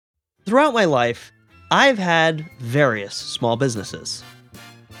Throughout my life, I've had various small businesses.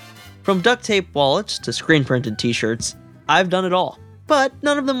 From duct tape wallets to screen-printed t-shirts, I've done it all. But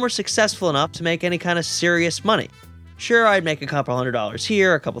none of them were successful enough to make any kind of serious money. Sure, I'd make a couple $100s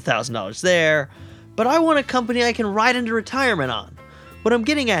here, a couple $1,000s there, but I want a company I can ride into retirement on. What I'm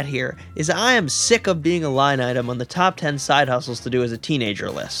getting at here is I am sick of being a line item on the top 10 side hustles to do as a teenager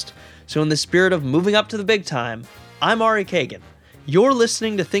list. So in the spirit of moving up to the big time, I'm Ari Kagan. You're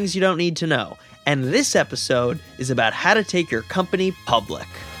listening to Things You Don't Need to Know, and this episode is about how to take your company public.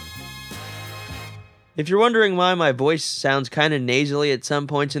 If you're wondering why my voice sounds kind of nasally at some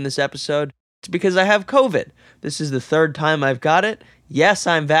points in this episode, it's because I have COVID. This is the third time I've got it. Yes,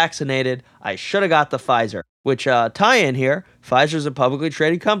 I'm vaccinated. I should have got the Pfizer. Which, tie-in here, Pfizer's a publicly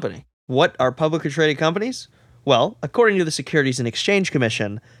traded company. What are publicly traded companies? Well, according to the Securities and Exchange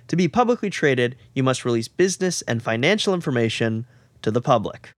Commission, to be publicly traded, you must release business and financial information to the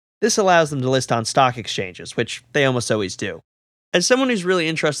public. This allows them to list on stock exchanges, which they almost always do. As someone who's really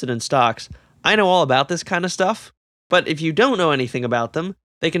interested in stocks, I know all about this kind of stuff, but if you don't know anything about them,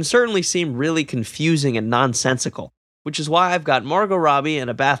 they can certainly seem really confusing and nonsensical, which is why I've got Margot Robbie in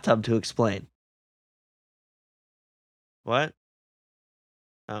a bathtub to explain. What?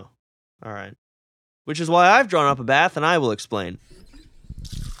 Oh, all right. Which is why I've drawn up a bath and I will explain.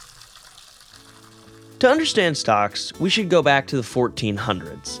 To understand stocks, we should go back to the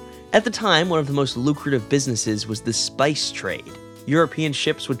 1400s. At the time, one of the most lucrative businesses was the spice trade. European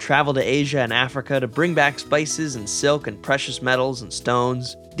ships would travel to Asia and Africa to bring back spices and silk and precious metals and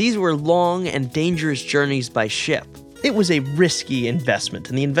stones. These were long and dangerous journeys by ship. It was a risky investment,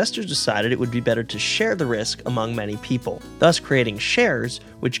 and the investors decided it would be better to share the risk among many people, thus creating shares,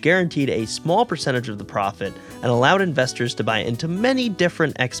 which guaranteed a small percentage of the profit and allowed investors to buy into many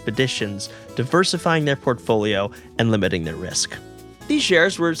different expeditions, diversifying their portfolio and limiting their risk. These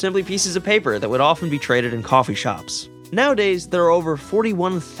shares were simply pieces of paper that would often be traded in coffee shops. Nowadays, there are over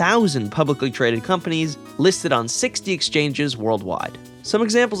 41,000 publicly traded companies listed on 60 exchanges worldwide. Some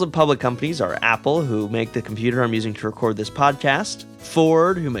examples of public companies are Apple, who make the computer I'm using to record this podcast,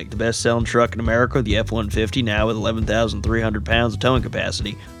 Ford, who make the best-selling truck in America, the F-150, now with 11,300 pounds of towing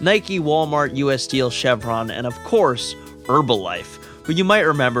capacity, Nike, Walmart, U.S. Steel, Chevron, and of course, Herbalife, who you might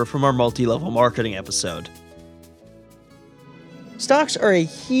remember from our multi-level marketing episode. Stocks are a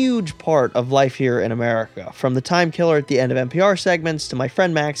huge part of life here in America, from the time killer at the end of NPR segments to my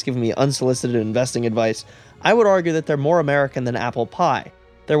friend Max giving me unsolicited investing advice. I would argue that they're more American than apple pie.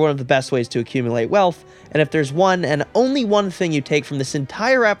 They're one of the best ways to accumulate wealth, and if there's one and only one thing you take from this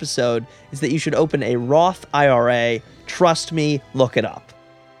entire episode is that you should open a Roth IRA. Trust me, look it up.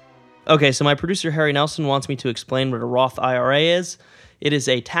 Okay, so my producer Harry Nelson wants me to explain what a Roth IRA is. It is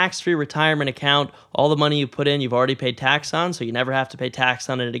a tax-free retirement account. All the money you put in, you've already paid tax on, so you never have to pay tax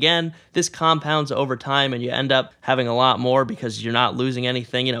on it again. This compounds over time, and you end up having a lot more because you're not losing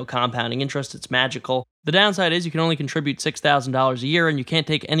anything. Compounding interest, it's magical. The downside is you can only contribute $6,000 a year, and you can't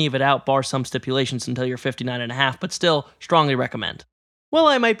take any of it out, bar some stipulations, until you're 59 and a half, but still, strongly recommend. While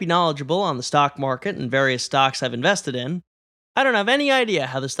I might be knowledgeable on the stock market and various stocks I've invested in, I don't have any idea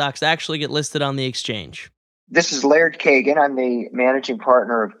how the stocks actually get listed on the exchange. This is Laird Kagan. I'm the managing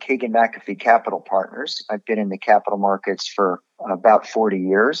partner of Kagan McAfee Capital Partners. I've been in the capital markets for about 40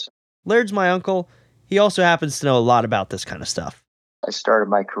 years. Laird's my uncle. He also happens to know a lot about this kind of stuff. I started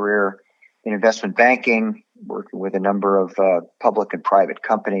my career in investment banking, working with a number of public and private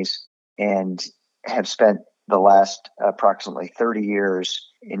companies, and have spent the last approximately 30 years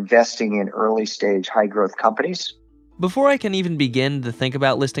investing in early stage high growth companies. Before I can even begin to think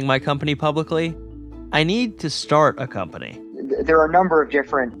about listing my company publicly, I need to start a company. There are a number of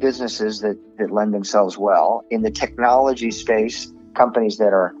different businesses that lend themselves well. In the technology space, companies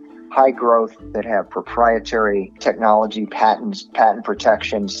that are high growth, that have proprietary technology patents, patent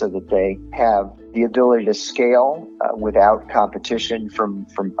protection, so that they have the ability to scale without competition from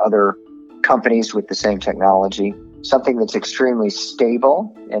other companies with the same technology. Something that's extremely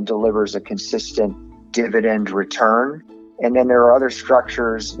stable and delivers a consistent dividend return. And then there are other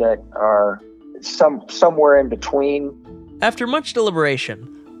structures that are somewhere in between. After much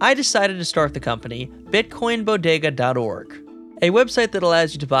deliberation, I decided to start the company BitcoinBodega.org, a website that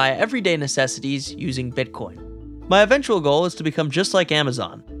allows you to buy everyday necessities using Bitcoin. My eventual goal is to become just like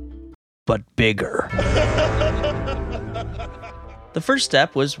Amazon, but bigger. The first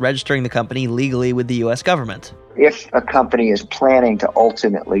step was registering the company legally with the US government. If a company is planning to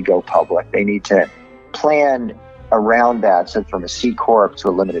ultimately go public, they need to plan around that. So from a C Corp to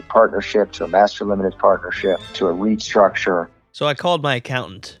a limited partnership, to a master limited partnership, to a REIT structure. So I called my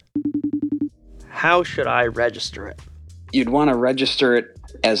accountant. How should I register it? You'd want to register it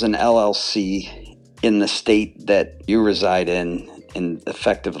as an LLC in the state that you reside in and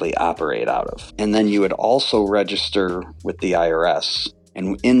effectively operate out of. And then you would also register with the IRS.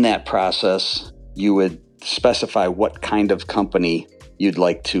 And in that process, you would specify what kind of company you'd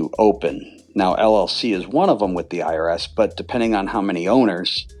like to open. Now, LLC is one of them with the IRS, but depending on how many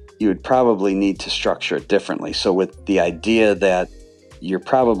owners, you would probably need to structure it differently. So with the idea that you're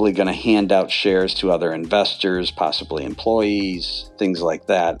probably going to hand out shares to other investors, possibly employees, things like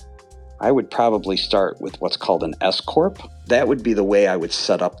that, I would probably start with what's called an S Corp. That would be the way I would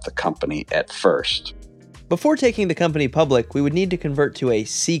set up the company at first. Before taking the company public, we would need to convert to a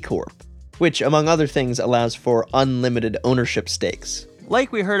C Corp, which, among other things, allows for unlimited ownership stakes.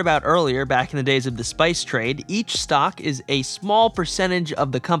 Like we heard about earlier back in the days of the spice trade, each stock is a small percentage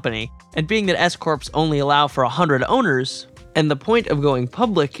of the company, and being that S Corps only allow for 100 owners, and the point of going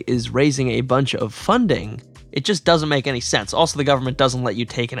public is raising a bunch of funding, it just doesn't make any sense. Also, the government doesn't let you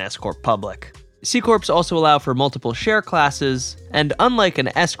take an S Corp public. C Corps also allow for multiple share classes, and unlike an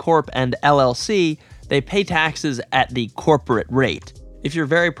S Corp and LLC, they pay taxes at the corporate rate. If you're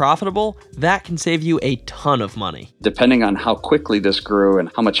very profitable, that can save you a ton of money. Depending on how quickly this grew and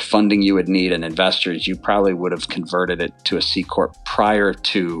how much funding you would need and investors, you probably would have converted it to a C Corp prior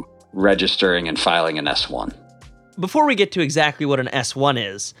to registering and filing an S1. Before we get to exactly what an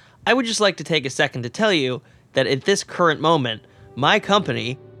S1 is, I would just like to take a second to tell you that at this current moment, my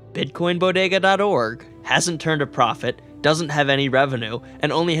company, BitcoinBodega.org, hasn't turned a profit, doesn't have any revenue,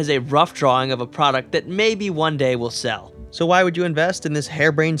 and only has a rough drawing of a product that maybe one day will sell. So why would you invest in this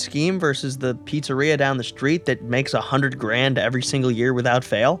harebrained scheme versus the pizzeria down the street that makes $100,000 every single year without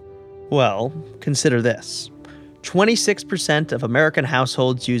fail? Well, consider this. 26% of American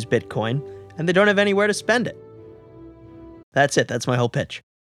households use Bitcoin, and they don't have anywhere to spend it. That's it. That's my whole pitch.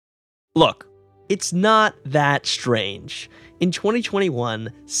 Look, it's not that strange. In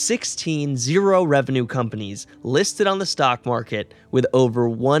 2021, 16 zero-revenue companies listed on the stock market with over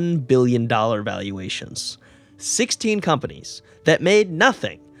 $1 billion valuations. 16 companies that made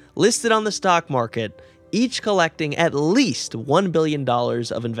nothing listed on the stock market, each collecting at least $1 billion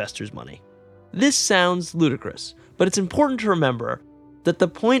of investors' money. This sounds ludicrous, but it's important to remember that the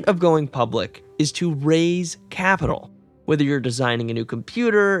point of going public is to raise capital. Whether you're designing a new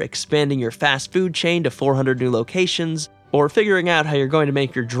computer, expanding your fast food chain to 400 new locations, or figuring out how you're going to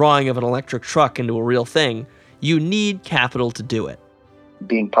make your drawing of an electric truck into a real thing, you need capital to do it.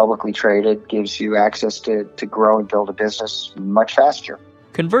 Being publicly traded gives you access to grow and build a business much faster.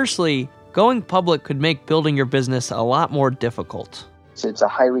 Conversely, going public could make building your business a lot more difficult. So it's a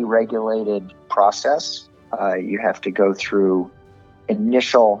highly regulated process. You have to go through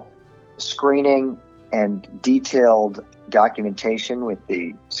initial screening and detailed documentation with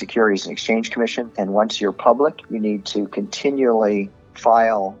the Securities and Exchange Commission. And once you're public, you need to continually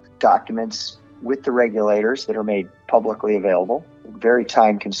file documents with the regulators that are made publicly available. Very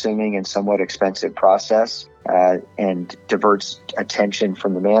time-consuming and somewhat expensive process, and diverts attention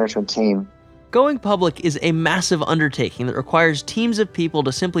from the management team. Going public is a massive undertaking that requires teams of people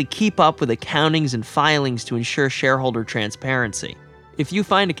to simply keep up with accountings and filings to ensure shareholder transparency. If you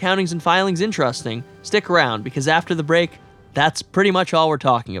find accountings and filings interesting, stick around, because after the break, that's pretty much all we're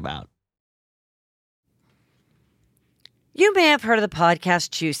talking about. You may have heard of the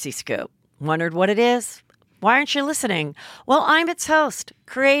podcast Juicy Scoop. Wondered what it is? Why aren't you listening? Well, I'm its host.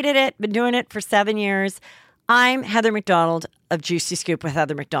 Created it, been doing it for 7 years. I'm Heather McDonald of Juicy Scoop with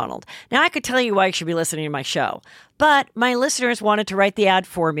Heather McDonald. Now, I could tell you why you should be listening to my show, but my listeners wanted to write the ad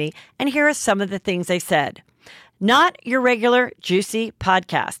for me, and here are some of the things they said. Not your regular juicy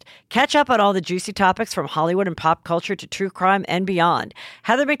podcast. Catch up on all the juicy topics from Hollywood and pop culture to true crime and beyond.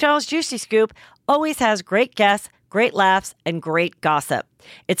 Heather McDonald's Juicy Scoop always has great guests, great laughs, and great gossip.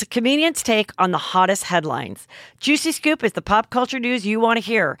 It's a comedian's take on the hottest headlines. Juicy Scoop is the pop culture news you want to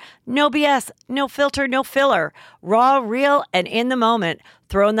hear. No BS, no filter, no filler. Raw, real, and in the moment.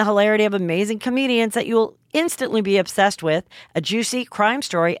 Throw in the hilarity of amazing comedians that you'll instantly be obsessed with, a juicy crime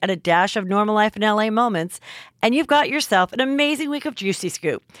story, and a dash of normal life in LA moments, and you've got yourself an amazing week of Juicy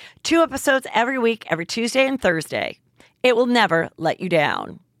Scoop. 2 episodes every week, every Tuesday and Thursday. It will never let you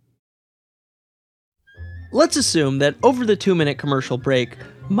down. Let's assume that over the 2-minute commercial break,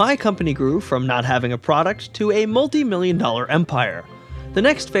 my company grew from not having a product to a multi-million-dollar empire. The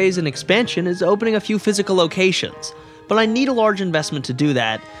next phase in expansion is opening a few physical locations, but I need a large investment to do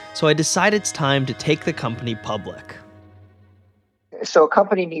that, so I decide it's time to take the company public. So a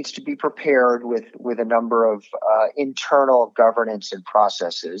company needs to be prepared with a number of internal governance and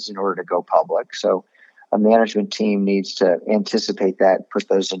processes in order to go public. So a management team needs to anticipate that, put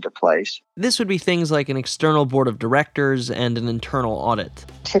those into place. This would be things like an external board of directors and an internal audit.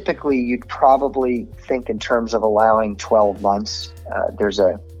 Typically, you'd probably think in terms of allowing 12 months. There's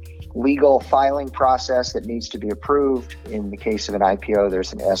a legal filing process that needs to be approved. In the case of an IPO,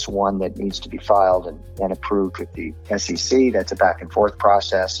 there's an S-1 that needs to be filed and approved with the SEC. That's a back and forth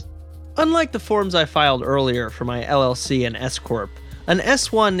process. Unlike the forms I filed earlier for my LLC and S-Corp, an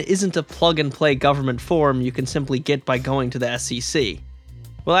S-1 isn't a plug-and-play government form you can simply get by going to the SEC.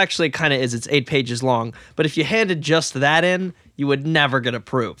 Well, actually, it kind of is. It's 8 pages long, but if you handed just that in, you would never get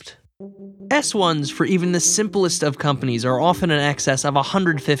approved. S-1s for even the simplest of companies are often in excess of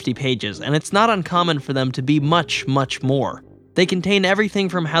 150 pages, and it's not uncommon for them to be much, much more. They contain everything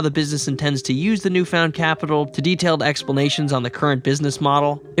from how the business intends to use the newfound capital to detailed explanations on the current business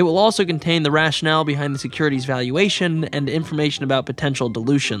model. It will also contain the rationale behind the security's valuation and information about potential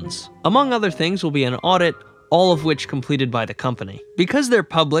dilutions. Among other things will be an audit, all of which completed by the company. Because they're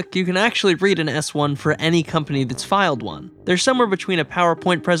public, you can actually read an S-1 for any company that's filed one. They're somewhere between a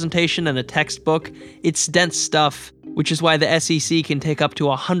PowerPoint presentation and a textbook. It's dense stuff, which is why the SEC can take up to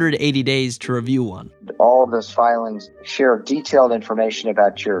 180 days to review one. All of those filings share detailed information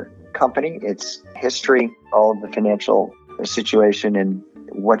about your company, its history, all of the financial situation, and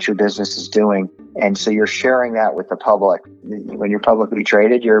what your business is doing. And so you're sharing that with the public. When you're publicly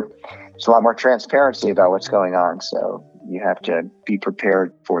traded, there's a lot more transparency about what's going on. So you have to be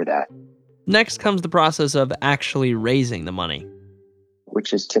prepared for that. Next comes the process of actually raising the money,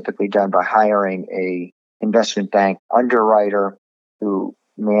 which is typically done by hiring a investment bank underwriter who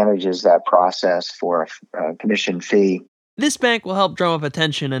manages that process for a commission fee. This bank will help drum up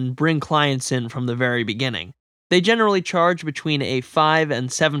attention and bring clients in from the very beginning. They generally charge between a 5 and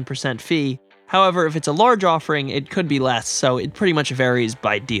 7% fee. However, if it's a large offering, it could be less, so it pretty much varies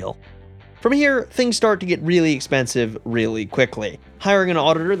by deal. From here, things start to get really expensive really quickly. Hiring an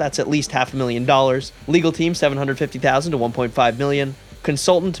auditor, that's at least $500,000. Legal team, $750,000 to $1.5 million.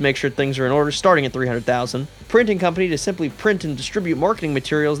 Consultant to make sure things are in order, starting at $300,000. Printing company to simply print and distribute marketing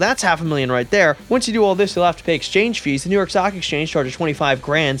materials, that's $500,000 right there. Once you do all this, you'll have to pay exchange fees. The New York Stock Exchange charges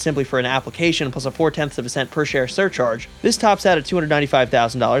 $25,000 simply for an application plus a 0.4 cent per share surcharge. This tops out at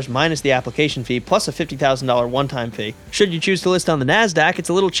 $295,000 minus the application fee plus a $50,000 one-time fee. Should you choose to list on the NASDAQ, it's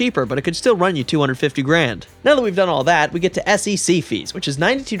a little cheaper, but it could still run you $250,000. Now that we've done all that, we get to SEC fees, which is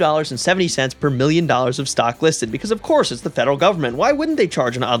 $92.70 per $1 million of stock listed, because of course it's the federal government. Why wouldn't they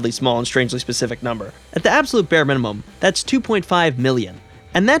charge an oddly small and strangely specific number? At the absolute bare minimum, that's $2.5 million.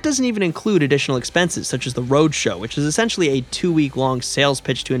 And that doesn't even include additional expenses, such as the roadshow, which is essentially a 2-week-long sales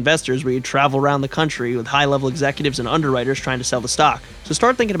pitch to investors where you travel around the country with high-level executives and underwriters trying to sell the stock. So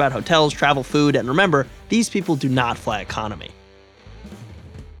start thinking about hotels, travel, food, and remember, these people do not fly economy.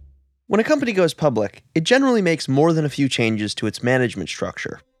 When a company goes public, it generally makes more than a few changes to its management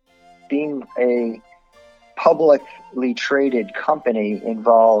structure. Being a publicly traded company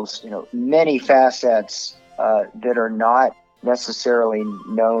involves, many facets that are not necessarily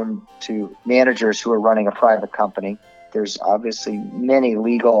known to managers who are running a private company. There's obviously many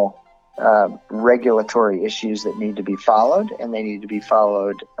legal regulatory issues that need to be followed, and they need to be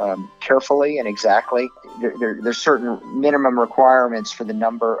followed carefully and exactly. There's certain minimum requirements for the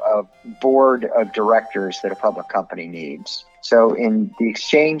number of board of directors that a public company needs. So in the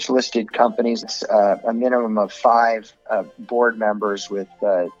exchange-listed companies, it's a minimum of 5 board members with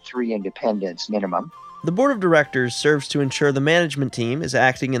 3 independents minimum. The board of directors serves to ensure the management team is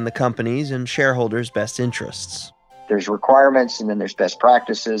acting in the company's and shareholders' best interests. There's requirements, and then there's best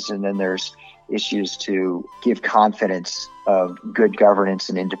practices, and then there's issues to give confidence of good governance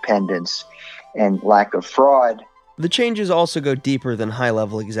and independence and lack of fraud. The changes also go deeper than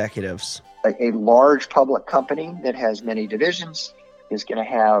high-level executives. A large public company that has many divisions is going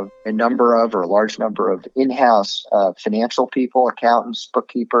to have a large number of in-house financial people, accountants,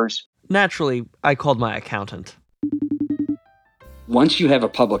 bookkeepers. Naturally, I called my accountant. Once you have a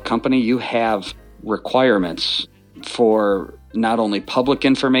public company, you have requirements for not only public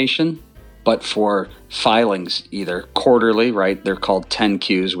information, but for filings, either quarterly, right? They're called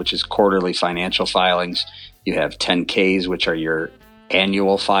 10-Qs, which is quarterly financial filings. You have 10-Ks, which are your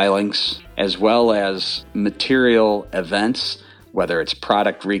annual filings, as well as material events, whether it's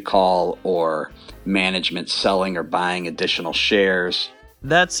product recall or management selling or buying additional shares.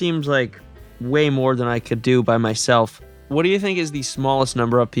 That seems like way more than I could do by myself. What do you think is the smallest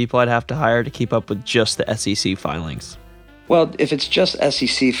number of people I'd have to hire to keep up with just the SEC filings? Well, if it's just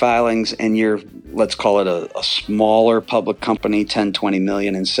SEC filings and you're, let's call it a smaller public company, 10-20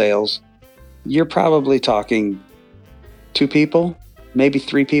 million in sales, you're probably talking 2 people. maybe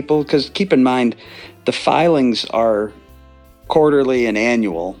 3 people. Because keep in mind, the filings are quarterly and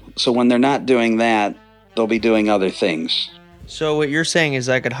annual. So when they're not doing that, they'll be doing other things. So what you're saying is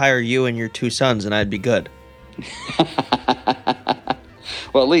I could hire you and your 2 sons and I'd be good.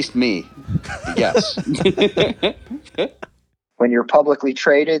 Well, at least me. Yes. When you're publicly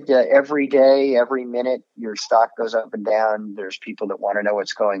traded, every day, every minute, your stock goes up and down. There's people that want to know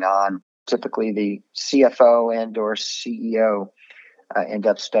what's going on. Typically, the CFO and or CEO end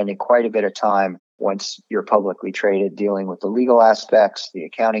up spending quite a bit of time once you're publicly traded dealing with the legal aspects, the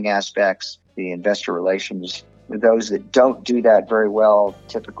accounting aspects, the investor relations. Those that don't do that very well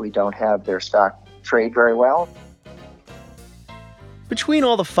typically don't have their stock trade very well. Between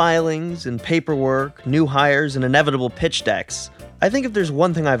all the filings and paperwork, new hires, and inevitable pitch decks, I think if there's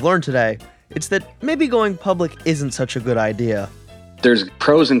one thing I've learned today, it's that maybe going public isn't such a good idea. There's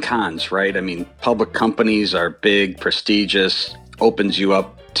pros and cons, right? I mean, public companies are big, prestigious, opens you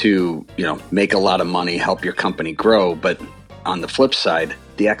up to, make a lot of money, help your company grow. But on the flip side,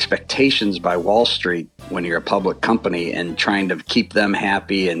 the expectations by Wall Street when you're a public company and trying to keep them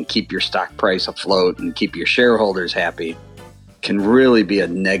happy and keep your stock price afloat and keep your shareholders happy can really be a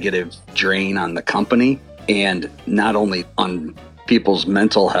negative drain on the company, and not only on people's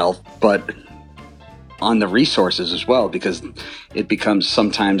mental health, but on the resources as well, because it becomes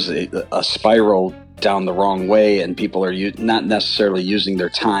sometimes a spiral down the wrong way, and people are not necessarily using their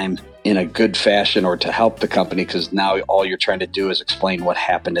time in a good fashion or to help the company, because now all you're trying to do is explain what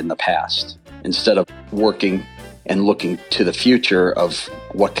happened in the past instead of working and looking to the future of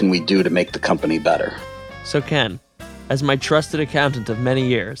what can we do to make the company better. So Ken, as my trusted accountant of many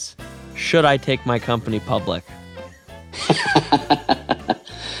years, should I take my company public?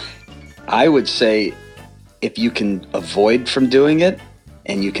 I would say if you can avoid from doing it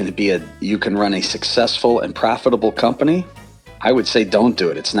and you can run a successful and profitable company, I would say don't do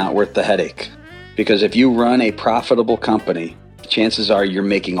it. It's not worth the headache. Because if you run a profitable company, chances are you're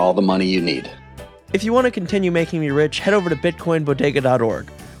making all the money you need. If you want to continue making me rich, head over to bitcoinbodega.org,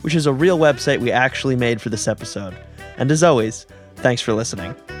 which is a real website we actually made for this episode. And as always, thanks for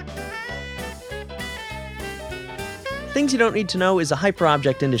listening. Things You Don't Need to Know is a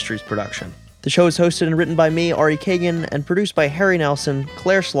Hyperobject Industries production. The show is hosted and written by me, Ari Kagan, and produced by Harry Nelson,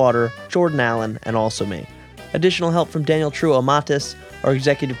 Claire Slaughter, Jordan Allen, and also me. Additional help from Daniel Truo-Matis. Our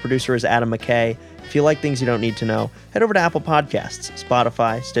executive producer is Adam McKay. If you like Things You Don't Need to Know, head over to Apple Podcasts,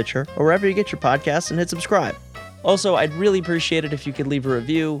 Spotify, Stitcher, or wherever you get your podcasts and hit subscribe. Also, I'd really appreciate it if you could leave a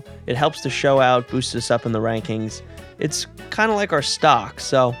review. It helps the show out, boosts us up in the rankings. It's kind of like our stock,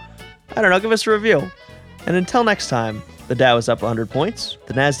 so I don't know, give us a review. And until next time, the Dow is up 100 points,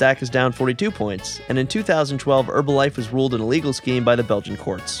 the Nasdaq is down 42 points, and in 2012, Herbalife was ruled an illegal scheme by the Belgian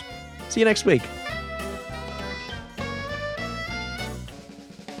courts. See you next week.